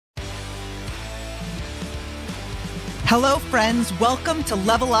Hello, friends. Welcome to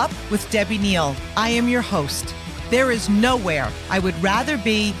Level Up with Debbie Neal. I am your host. There is nowhere I would rather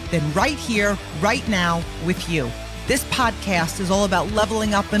be than right here, right now with you. This podcast is all about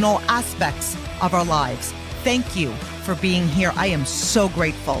leveling up in all aspects of our lives. Thank you for being here. I am so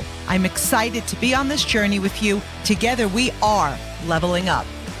grateful. I'm excited to be on this journey with you. Together, we are leveling up.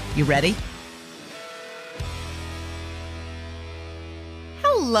 You ready?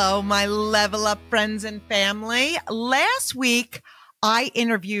 Hello, my Level Up friends and family. Last week, I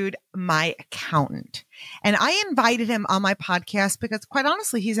interviewed my accountant, and I invited him on my podcast because, quite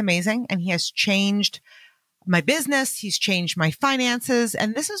honestly, he's amazing, and he has changed my business. He's changed my finances,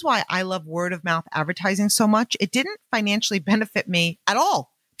 and this is why I love word of mouth advertising so much. It didn't financially benefit me at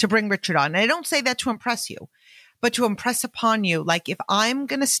all to bring Richard on, and I don't say that to impress you, but to impress upon you, like if I'm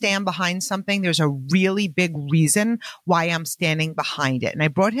going to stand behind something, there's a really big reason why I'm standing behind it. And I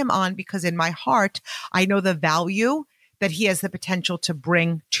brought him on because in my heart, I know the value that he has the potential to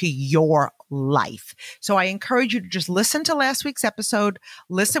bring to your life. So I encourage you to just listen to last week's episode,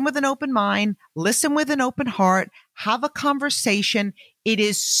 listen with an open mind, listen with an open heart, have a conversation. It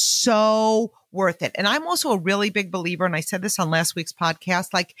is so worth it. And I'm also a really big believer, and I said this on last week's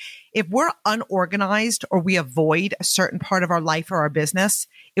podcast, like if we're unorganized or we avoid a certain part of our life or our business,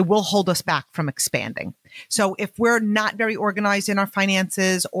 it will hold us back from expanding. So if we're not very organized in our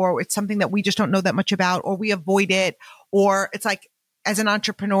finances, or it's something that we just don't know that much about, or we avoid it, or it's like as an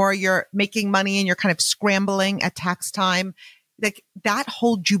entrepreneur, you're making money and you're kind of scrambling at tax time, like that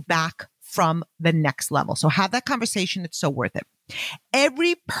holds you back from the next level. So have that conversation. It's so worth it.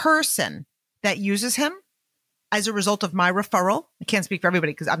 Every person that uses him as a result of my referral, I can't speak for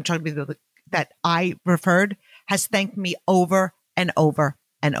everybody because I'm talking about that I referred, has thanked me over and over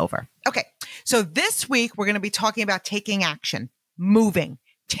and over. Okay. So this week we're going to be talking about taking action, moving,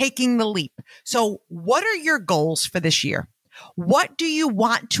 taking the leap. So what are your goals for this year? What do you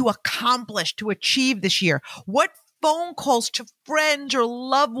want to accomplish, to achieve this year? What phone calls to friends or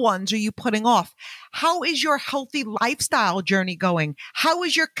loved ones are you putting off? How is your healthy lifestyle journey going? How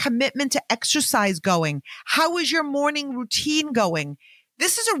is your commitment to exercise going? How is your morning routine going?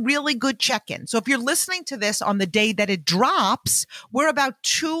 This is a really good check-in. So if you're listening to this on the day that it drops, we're about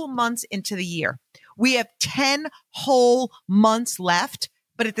 2 months into the year. We have 10 whole months left,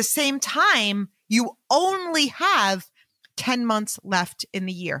 but at the same time, you only have 10 months left in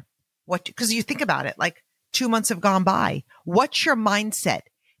the year. Because you think about it, like 2 months have gone by. What's your mindset?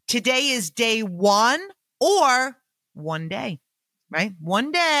 Today is day one or one day, right?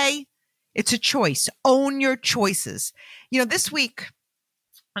 One day. It's a choice. Own your choices. You know, this week,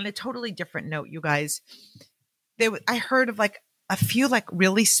 on a totally different note, you guys, I heard of like a few like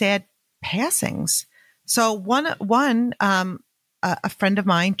really sad passings. So a friend of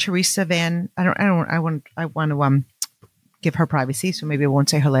mine, Teresa Van, I want to give her privacy, so maybe I won't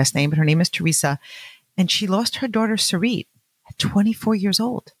say her last name, but her name is Teresa. And she lost her daughter, Sarit, at 24 years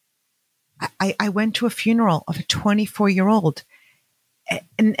old. I went to a funeral of a 24-year-old.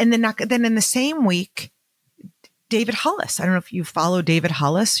 And then in the same week, David Hollis. I don't know if you follow David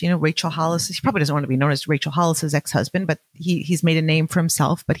Hollis, you know, Rachel Hollis. He probably doesn't want to be known as Rachel Hollis's ex-husband, but he's made a name for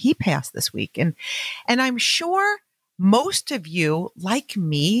himself, but he passed this week. And I'm sure most of you, like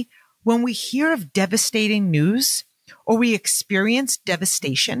me, when we hear of devastating news or we experience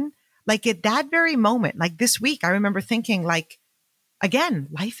devastation, like at that very moment, like this week, I remember thinking like, again,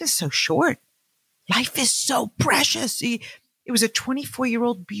 life is so short. Life is so precious. It was a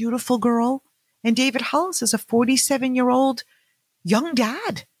 24-year-old beautiful girl. And David Hollis is a 47-year-old young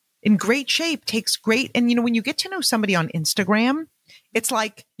dad in great shape, takes great. And, you know, when you get to know somebody on Instagram, it's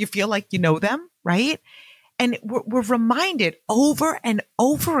like you feel like you know them, right? And we're reminded over and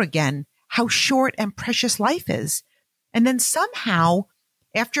over again how short and precious life is. And then somehow,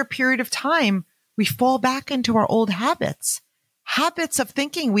 after a period of time, we fall back into our old habits of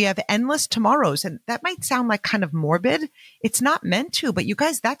thinking we have endless tomorrows. And that might sound like kind of morbid. It's not meant to, but you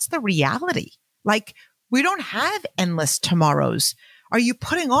guys, that's the reality. Like we don't have endless tomorrows. Are you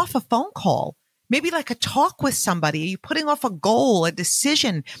putting off a phone call? Maybe like a talk with somebody. Are you putting off a goal, a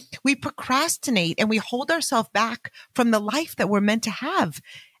decision? We procrastinate and we hold ourselves back from the life that we're meant to have.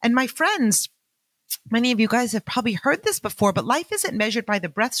 And my friends, many of you guys have probably heard this before, but life isn't measured by the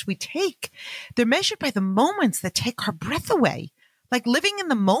breaths we take. They're measured by the moments that take our breath away. Like living in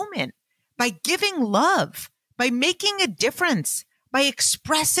the moment, by giving love, by making a difference, by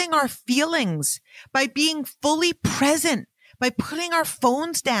expressing our feelings, by being fully present, by putting our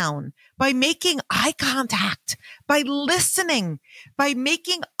phones down, by making eye contact, by listening, by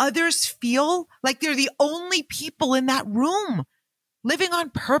making others feel like they're the only people in that room, living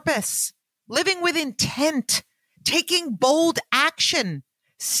on purpose, living with intent, taking bold action,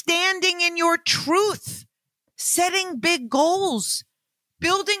 standing in your truth, setting big goals,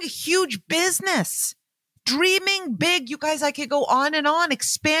 building a huge business, dreaming big. You guys, I could go on and on,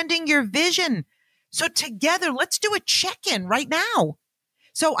 expanding your vision. So together, let's do a check-in right now.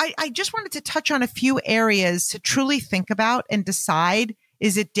 So I just wanted to touch on a few areas to truly think about and decide,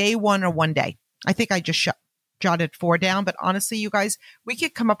 is it day one or one day? I think I just jotted 4 down, but honestly, you guys, we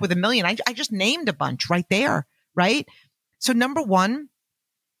could come up with a million. I just named a bunch right there, right? So number 1,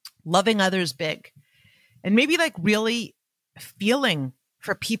 loving others big, and maybe like really feeling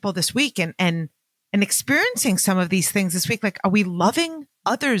for people this week and experiencing some of these things this week. Like, are we loving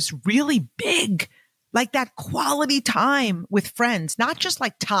others really big? Like that quality time with friends, not just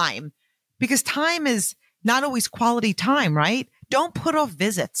like time, because time is not always quality time, right? Don't put off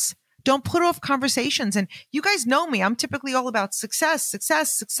visits. Don't put off conversations. And you guys know me. I'm typically all about success,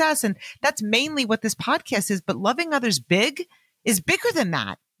 success, success. And that's mainly what this podcast is. But loving others big is bigger than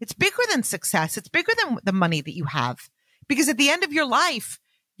that. It's bigger than success. It's bigger than the money that you have. Because at the end of your life,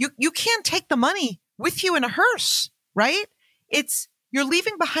 you can't take the money with you in a hearse, right? You're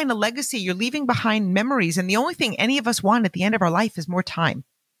leaving behind a legacy. You're leaving behind memories. And the only thing any of us want at the end of our life is more time.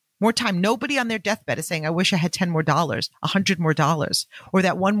 More time. Nobody on their deathbed is saying, I wish I had $10 more, $100 more, or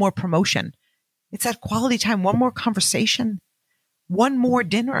that one more promotion. It's that quality time, one more conversation, one more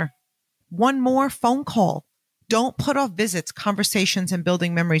dinner, one more phone call. Don't put off visits, conversations, and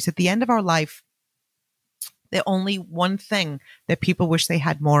building memories. At the end of our life, the only one thing that people wish they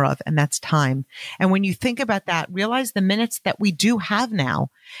had more of, and that's time. And when you think about that, realize the minutes that we do have now.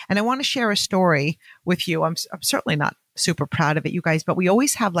 And I want to share a story with you. I'm certainly not super proud of it, you guys, but we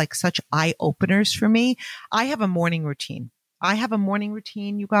always have like such eye openers for me. I have a morning routine.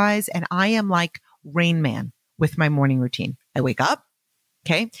 You guys, and I am like Rain Man with my morning routine. I wake up,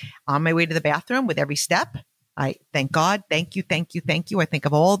 okay, on my way to the bathroom with every step. I thank God. Thank you. I think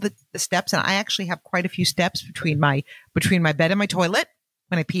of all the steps, and I actually have quite a few steps between my bed and my toilet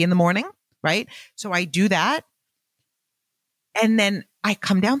when I pee in the morning, right? So I do that. And then I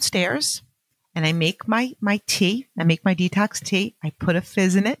come downstairs and I make my tea. I make my detox tea. I put a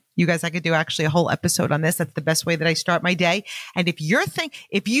fizz in it. You guys, I could do actually a whole episode on this. That's the best way that I start my day. And if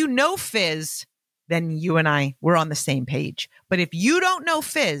you know fizz, then you and we're on the same page. But if you don't know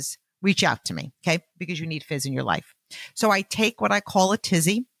fizz, reach out to me, okay? Because you need fizz in your life. So I take what I call a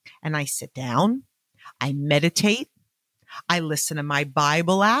tizzy and I sit down, I meditate, I listen to my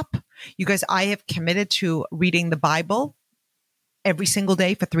Bible app. You guys, I have committed to reading the Bible every single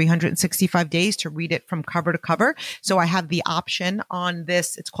day for 365 days to read it from cover to cover. So I have the option on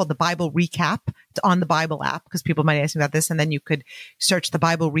this. It's called the Bible Recap. It's on the Bible app because people might ask me about this. And then you could search the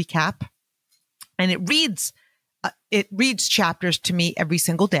Bible Recap and it reads chapters to me every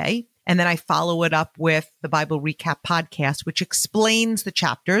single day. And then I follow it up with the Bible Recap podcast, which explains the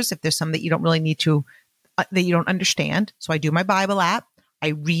chapters if there's some that you don't really need to, that you don't understand. So I do my Bible app, I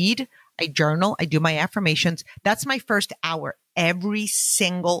read, I journal, I do my affirmations. That's my first hour every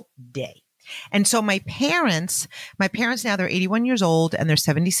single day. And so my parents now, they're 81 years old and they're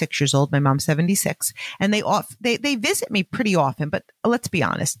 76 years old. My mom's 76 and they visit me pretty often, but let's be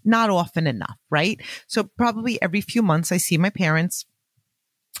honest, not often enough, right? So probably every few months I see my parents.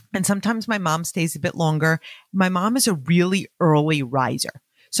 And sometimes my mom stays a bit longer. My mom is a really early riser.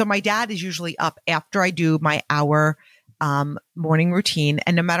 So my dad is usually up after I do my hour morning routine.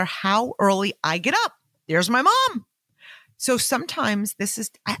 And no matter how early I get up, there's my mom. So sometimes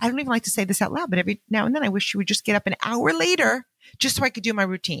I don't even like to say this out loud, but every now and then I wish she would just get up an hour later just so I could do my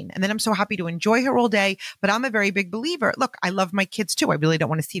routine. And then I'm so happy to enjoy her all day. But I'm a very big believer. Look, I love my kids too. I really don't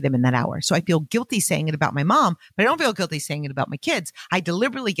want to see them in that hour. So I feel guilty saying it about my mom, but I don't feel guilty saying it about my kids. I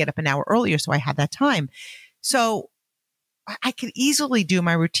deliberately get up an hour earlier so I have that time. So I could easily do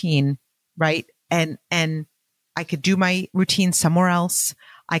my routine, right? And I could do my routine somewhere else.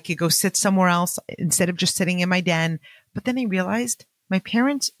 I could go sit somewhere else instead of just sitting in my den. But then I realized my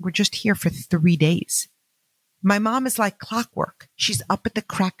parents were just here for 3 days. My mom is like clockwork. She's up at the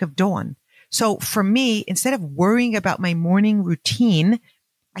crack of dawn. So for me, instead of worrying about my morning routine,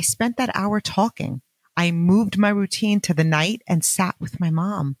 I spent that hour talking. I moved my routine to the night and sat with my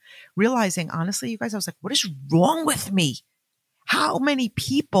mom, realizing, honestly, you guys, I was like, what is wrong with me? How many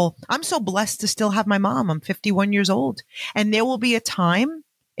people? I'm so blessed to still have my mom. I'm 51 years old. And there will be a time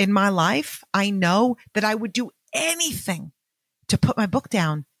in my life, I know that I would do anything to put my book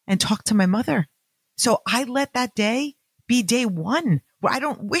down and talk to my mother. So I let that day be day one where I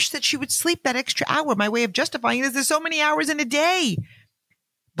don't wish that she would sleep that extra hour. My way of justifying it is there's so many hours in a day.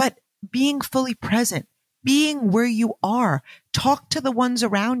 But being fully present, being where you are. Talk to the ones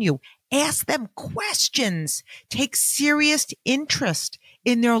around you. Ask them questions. Take serious interest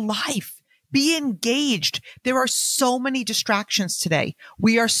in their life. Be engaged. There are so many distractions today.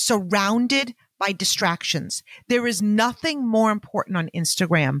 We are surrounded by distractions. There is nothing more important on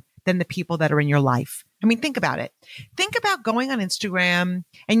Instagram than the people that are in your life. I mean, think about it. Think about going on Instagram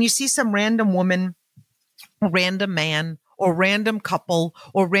and you see some random woman, random man, or random couple,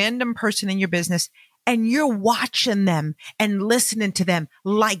 or random person in your business, and you're watching them and listening to them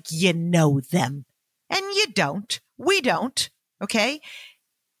like you know them. And you don't. We don't. Okay.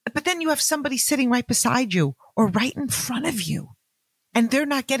 But then you have somebody sitting right beside you or right in front of you, and they're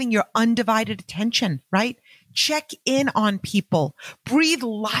not getting your undivided attention, right? Check in on people. Breathe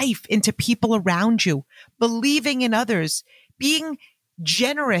life into people around you. Believing in others. Being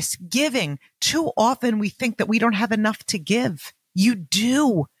generous, giving. Too often we think that we don't have enough to give. You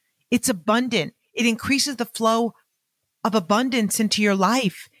do. It's abundant. It increases the flow of abundance into your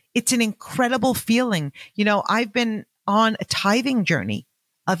life. It's an incredible feeling. You know, I've been on a tithing journey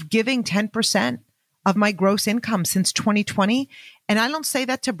of giving 10% of my gross income since 2020. And I don't say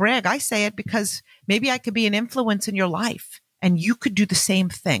that to brag. I say it because maybe I could be an influence in your life and you could do the same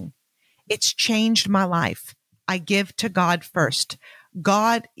thing. It's changed my life. I give to God first.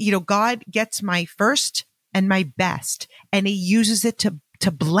 God gets my first and my best, and he uses it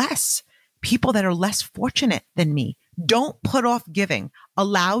to bless people that are less fortunate than me. Don't put off giving.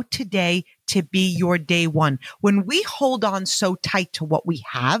 Allow today to be your day one. When we hold on so tight to what we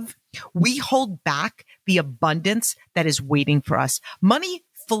have, we hold back the abundance that is waiting for us. Money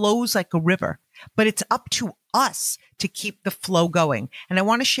flows like a river, but it's up to us to keep the flow going. And I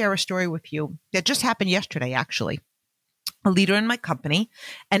want to share a story with you that just happened yesterday, actually. A leader in my company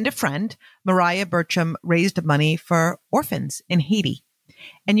and a friend, Mariah Bertram, raised money for orphans in Haiti.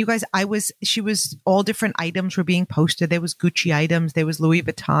 And you guys, she was all different items were being posted. There was Gucci items. There was Louis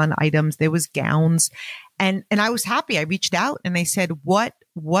Vuitton items. There was gowns. And I was happy. I reached out and I said, what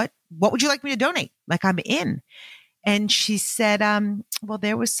would you like me to donate? Like, I'm in. And she said, well,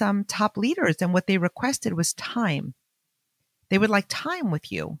 there was some top leaders and what they requested was time. They would like time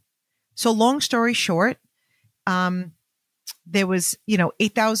with you. So long story short, there was,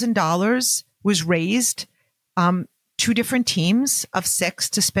 $8,000 was raised, 2 different teams of 6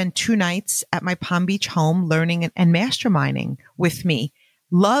 to spend 2 nights at my Palm Beach home learning and masterminding with me.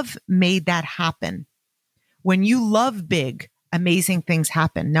 Love made that happen. When you love big, amazing things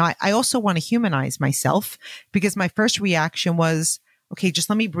happen. Now, I also want to humanize myself because my first reaction was, okay, just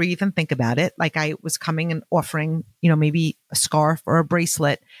let me breathe and think about it. Like I was coming and offering, maybe a scarf or a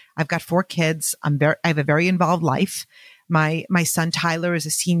bracelet. I've got 4 kids. I have a very involved life. My son, Tyler, is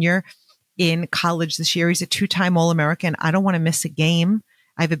a senior in college this year. He's a 2-time All-American. I don't want to miss a game.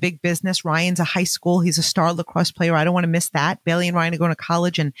 I have a big business. Ryan's a high school. He's a star lacrosse player. I don't want to miss that. Bailey and Ryan are going to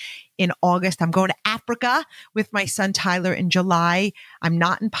college. And in August, I'm going to Africa with my son, Tyler, in July. I'm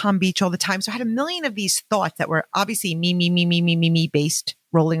not in Palm Beach all the time. So I had a million of these thoughts that were obviously me based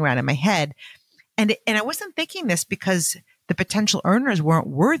rolling around in my head. And I wasn't thinking this because the potential earners weren't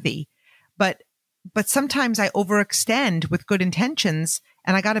worthy, but sometimes I overextend with good intentions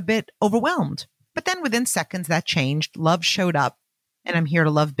and I got a bit overwhelmed. But then within seconds that changed. Love showed up and I'm here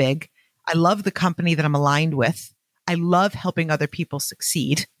to love big. I love the company that I'm aligned with. I love helping other people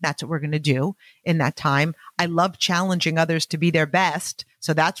succeed. That's what we're going to do in that time. I love challenging others to be their best.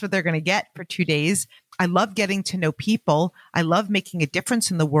 So that's what they're going to get for 2 days. I love getting to know people. I love making a difference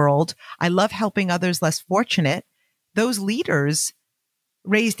in the world. I love helping others less fortunate. Those leaders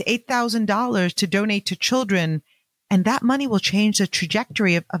raised $8,000 to donate to children, and that money will change the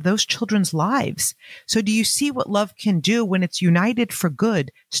trajectory of those children's lives. So do you see what love can do when it's united for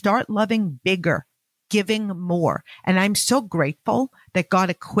good? Start loving bigger, giving more. And I'm so grateful that God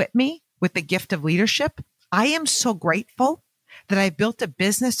equipped me with the gift of leadership. I am so grateful that I built a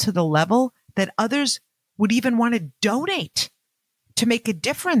business to the level that others would even want to donate to make a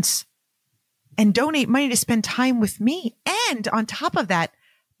difference and donate money to spend time with me. And on top of that,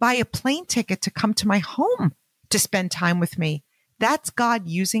 buy a plane ticket to come to my home to spend time with me. That's God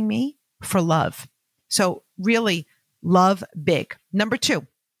using me for love. So really love big. Number 2,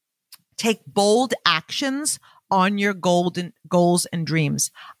 take bold actions on your goals and dreams.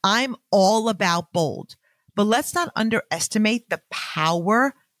 I'm all about bold, but let's not underestimate the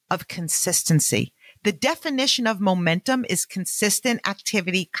power of consistency. The definition of momentum is consistent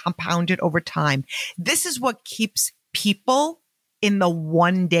activity compounded over time. This is what keeps people in the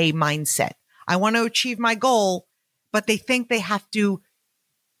one-day mindset. I want to achieve my goal, but they think they have to,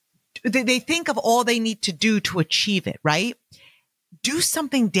 they think of all they need to do to achieve it, right? Do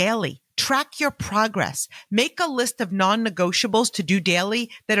something daily. Track your progress. Make a list of non-negotiables to do daily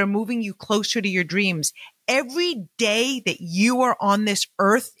that are moving you closer to your dreams. Every day that you are on this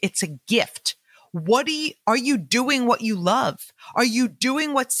earth, it's a gift. Are you doing what you love? Are you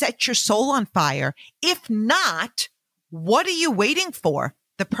doing what sets your soul on fire? If not, what are you waiting for?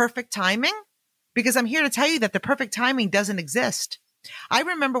 The perfect timing? Because I'm here to tell you that the perfect timing doesn't exist. I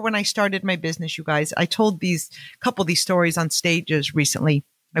remember when I started my business, you guys, I told these couple of these stories on stages recently.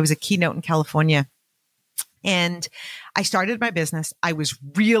 I was a keynote in California and I started my business. I was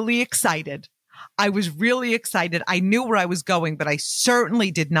really excited. I knew where I was going, but I certainly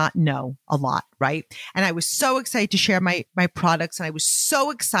did not know a lot, right? And I was so excited to share my products, and I was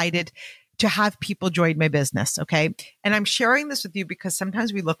so excited to have people join my business. Okay. And I'm sharing this with you because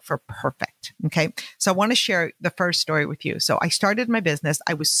sometimes we look for perfect. Okay. So I want to share the first story with you. So I started my business.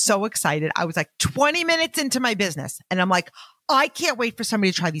 I was so excited. I was like 20 minutes into my business and I'm like, I can't wait for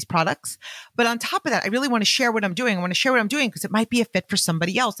somebody to try these products. But on top of that, I really want to share what I'm doing. I want to share what I'm doing because it might be a fit for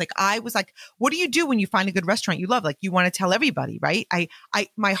somebody else. Like I was like, what do you do when you find a good restaurant you love? Like you want to tell everybody, right?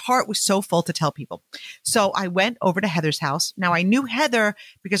 My heart was so full to tell people. So I went over to Heather's house. Now I knew Heather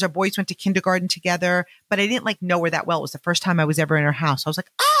because our boys went to kindergarten together, but I didn't like know her that well. It was the first time I was ever in her house. I was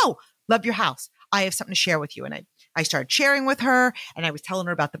like, oh, love your house. I have something to share with you. And I started sharing with her and I was telling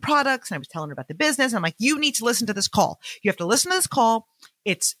her about the products and I was telling her about the business. And I'm like, you need to listen to this call. You have to listen to this call.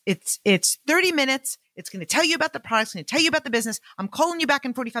 It's 30 minutes. It's going to tell you about the products. It's going to tell you about the business. I'm calling you back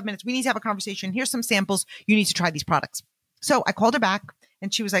in 45 minutes. We need to have a conversation. Here's some samples. You need to try these products. So I called her back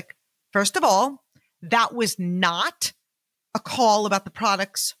and she was like, first of all, that was not a call about the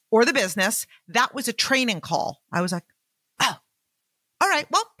products or the business. That was a training call. I was like, oh, all right,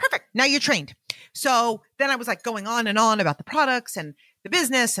 well, perfect. Now you're trained. So then I was like going on and on about the products and the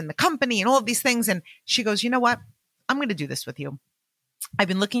business and the company and all of these things. And she goes, you know what? I'm going to do this with you. I've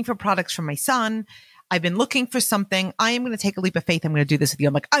been looking for products for my son. I've been looking for something. I am going to take a leap of faith. I'm going to do this with you.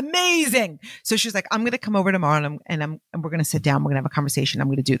 I'm like, amazing. So she's like, I'm going to come over tomorrow and we're going to sit down. We're going to have a conversation. I'm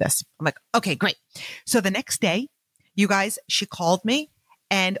going to do this. I'm like, okay, great. So the next day, you guys, she called me.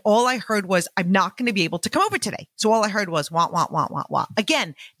 And all I heard was, I'm not going to be able to come over today. So all I heard was, wah, wah, wah, wah, wah.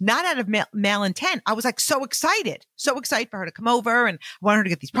 Again, not out of male intent. I was like so excited for her to come over and I wanted her to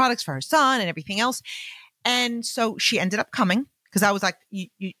get these products for her son and everything else. And so she ended up coming because I was like, you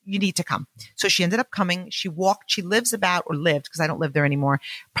need to come. So she ended up coming. She lived, because I don't live there anymore,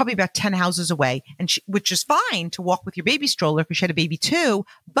 probably about 10 houses away. And which is fine to walk with your baby stroller because she had a baby too,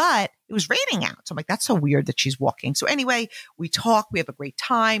 but it was raining out. So I'm like, that's so weird that she's walking. So anyway, we talk, we have a great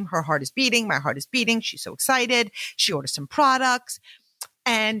time. Her heart is beating. My heart is beating. She's so excited. She orders some products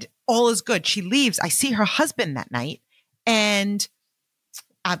and all is good. She leaves. I see her husband that night and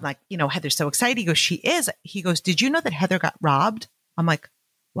I'm like, Heather's so excited. He goes, she is. He goes, did you know that Heather got robbed? I'm like,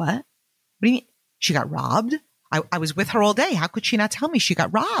 what? What do you mean? She got robbed? I was with her all day. How could she not tell me she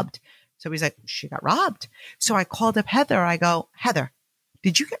got robbed? So he's like, she got robbed. So I called up Heather. I go, Heather,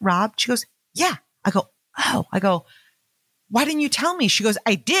 did you get robbed? She goes, yeah. I go, oh. I go, why didn't you tell me? She goes,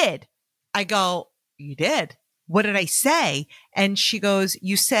 I did. I go, you did? What did I say? And she goes,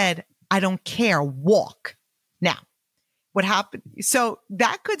 you said, I don't care. Walk. Now, what happened? So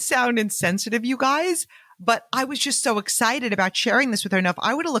that could sound insensitive, you guys, but I was just so excited about sharing this with her. Now, if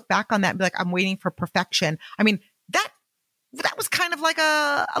I would have looked back on that and be like, I'm waiting for perfection. I mean, that was kind of like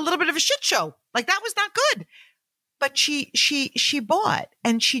a little bit of a shit show. Like that was not good. But she bought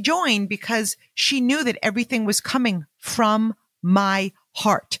and she joined because she knew that everything was coming from my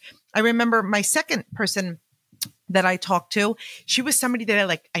heart. I remember my second person that I talked to, she was somebody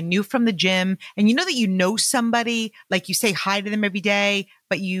that I knew from the gym. And you know that you know somebody, like you say hi to them every day,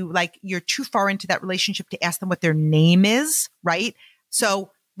 but you're too far into that relationship to ask them what their name is, right?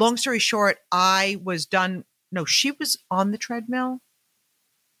 So long story short, I was done. No, she was on the treadmill.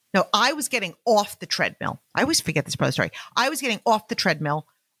 No, I was getting off the treadmill. I always forget this part of the story. I was getting off the treadmill.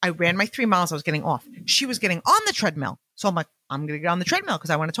 I ran my 3 miles. I was getting off. She was getting on the treadmill. So I'm like, I'm going to get on the treadmill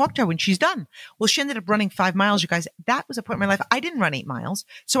because I want to talk to her when she's done. Well, she ended up running 5 miles, you guys. That was a point in my life. I didn't run 8 miles.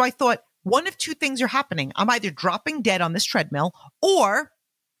 So I thought one of two things are happening. I'm either dropping dead on this treadmill or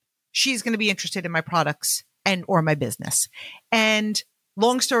she's going to be interested in my products or my business. And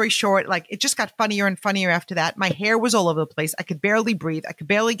long story short, it just got funnier and funnier after that. My hair was all over the place. I could barely breathe. I could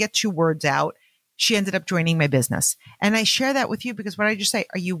barely get 2 words out. She ended up joining my business. And I share that with you because what I just say,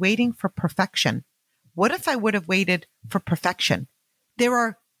 are you waiting for perfection? What if I would have waited for perfection? There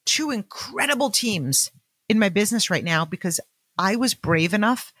are 2 incredible teams in my business right now because I was brave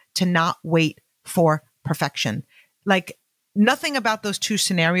enough to not wait for perfection. Nothing about those 2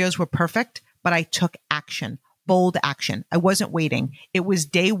 scenarios were perfect, but I took action. bold action. I wasn't waiting. It was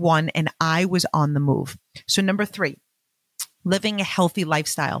day one and I was on the move. So number 3, living a healthy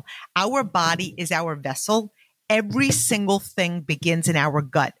lifestyle. Our body is our vessel. Every single thing begins in our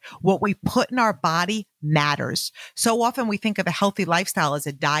gut. What we put in our body matters. So often we think of a healthy lifestyle as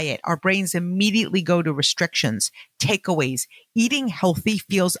a diet. Our brains immediately go to restrictions, takeaways. Eating healthy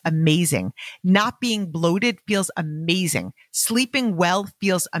feels amazing. Not being bloated feels amazing. Sleeping well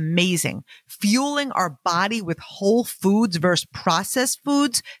feels amazing. Fueling our body with whole foods versus processed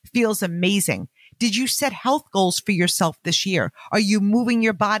foods feels amazing. Did you set health goals for yourself this year? Are you moving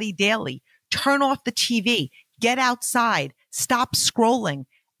your body daily? Turn off the TV. Get outside, stop scrolling,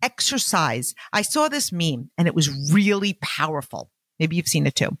 exercise. I saw this meme and it was really powerful. Maybe you've seen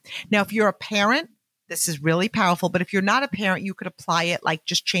it too. Now, if you're a parent, this is really powerful. But if you're not a parent, you could apply it like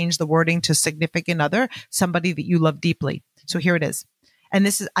just change the wording to significant other, somebody that you love deeply. So here it is. And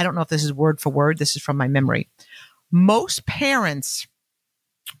this is, I don't know if this is word for word. This is from my memory. Most parents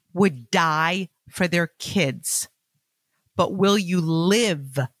would die for their kids, but will you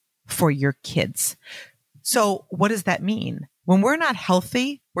live for your kids? So what does that mean? When we're not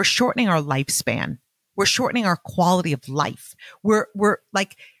healthy, we're shortening our lifespan. We're shortening our quality of life. We're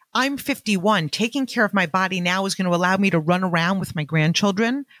like, I'm 51. Taking care of my body now is going to allow me to run around with my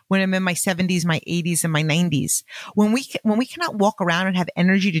grandchildren when I'm in my 70s, my 80s, and my 90s. When we cannot walk around and have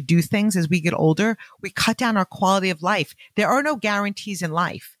energy to do things as we get older, we cut down our quality of life. There are no guarantees in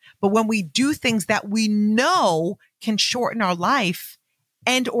life. But when we do things that we know can shorten our life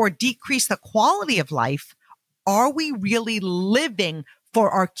and or decrease the quality of life, are we really living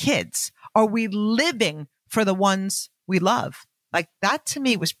for our kids? Are we living for the ones we love? Like that to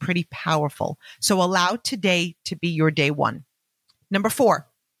me was pretty powerful. So allow today to be your day one. Number 4,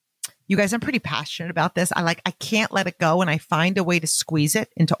 you guys, I'm pretty passionate about this. I can't let it go. And I find a way to squeeze it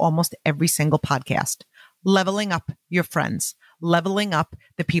into almost every single podcast. Leveling up your friends, leveling up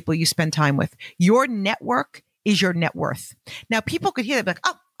the people you spend time with. Your network is your net worth. Now, people could hear that like,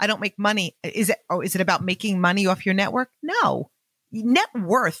 oh, I don't make money. Is it about making money off your network? No. Net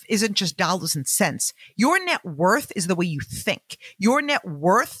worth isn't just dollars and cents. Your net worth is the way you think. Your net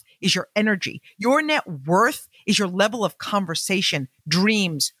worth is your energy. Your net worth is your level of conversation,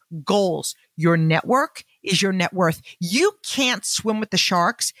 dreams, goals. Your network is your net worth. You can't swim with the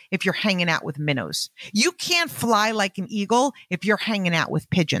sharks if you're hanging out with minnows. You can't fly like an eagle if you're hanging out with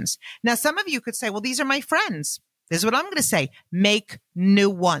pigeons. Now, some of you could say, well, these are my friends. This is what I'm going to say. Make new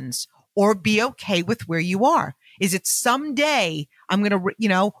ones or be okay with where you are. Is it someday I'm going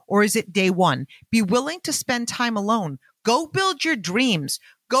to, or is it day one? Be willing to spend time alone. Go build your dreams.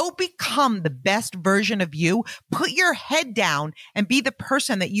 Go become the best version of you. Put your head down and be the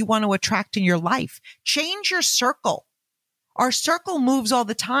person that you want to attract in your life. Change your circle. Our circle moves all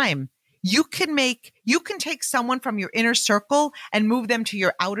the time. You can take someone from your inner circle and move them to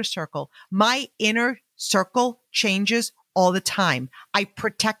your outer circle. My inner circle changes all the time. I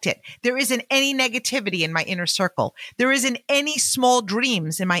protect it. There isn't any negativity in my inner circle. There isn't any small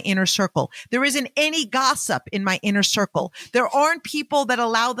dreams in my inner circle. There isn't any gossip in my inner circle. There aren't people that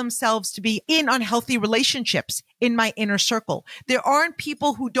allow themselves to be in unhealthy relationships in my inner circle. There aren't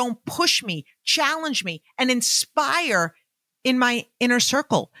people who don't push me, challenge me, and inspire in my inner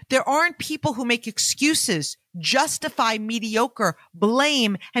circle. There aren't people who make excuses, justify mediocre,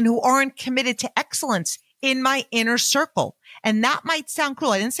 blame, and who aren't committed to excellence in my inner circle. And that might sound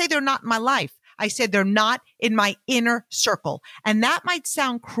cruel. I didn't say they're not in my life. I said they're not in my inner circle. And that might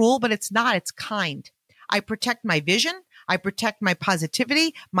sound cruel, but it's not. It's kind. I protect my vision. I protect my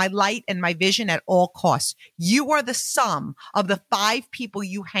positivity, my light, and my vision at all costs. You are the sum of the 5 people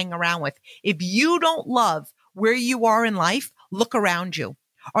you hang around with. If you don't love where you are in life, look around you.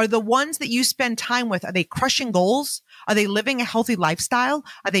 Are the ones that you spend time with, are they crushing goals? Are they living a healthy lifestyle?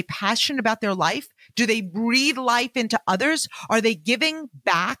 Are they passionate about their life? Do they breathe life into others? Are they giving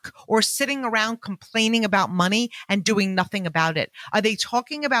back or sitting around complaining about money and doing nothing about it? Are they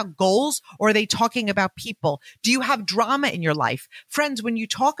talking about goals or are they talking about people? Do you have drama in your life? Friends, when you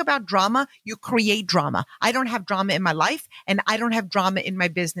talk about drama, you create drama. I don't have drama in my life and I don't have drama in my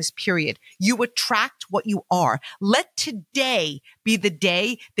business, period. You attract what you are. Let today be the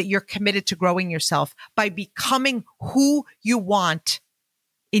day that you're committed to growing yourself by becoming who you want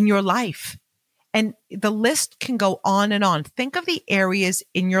in your life. And the list can go on and on. Think of the areas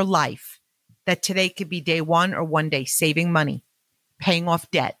in your life that today could be day one or one day: saving money, paying off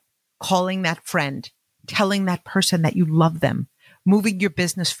debt, calling that friend, telling that person that you love them, moving your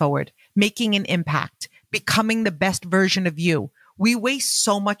business forward, making an impact, becoming the best version of you. We waste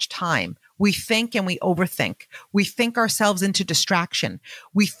so much time. We think and we overthink. We think ourselves into distraction.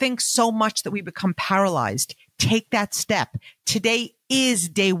 We think so much that we become paralyzed. Take that step. Today is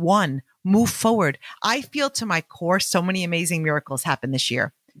day one. Move forward. I feel to my core so many amazing miracles happen this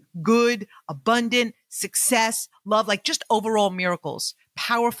year. Good, abundant, success, love, like just overall miracles,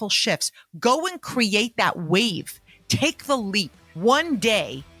 powerful shifts. Go and create that wave. Take the leap. One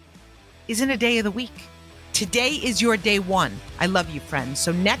day isn't a day of the week. Today is your day one. I love you, friends.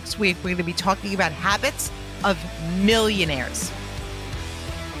 So next week, we're going to be talking about habits of millionaires.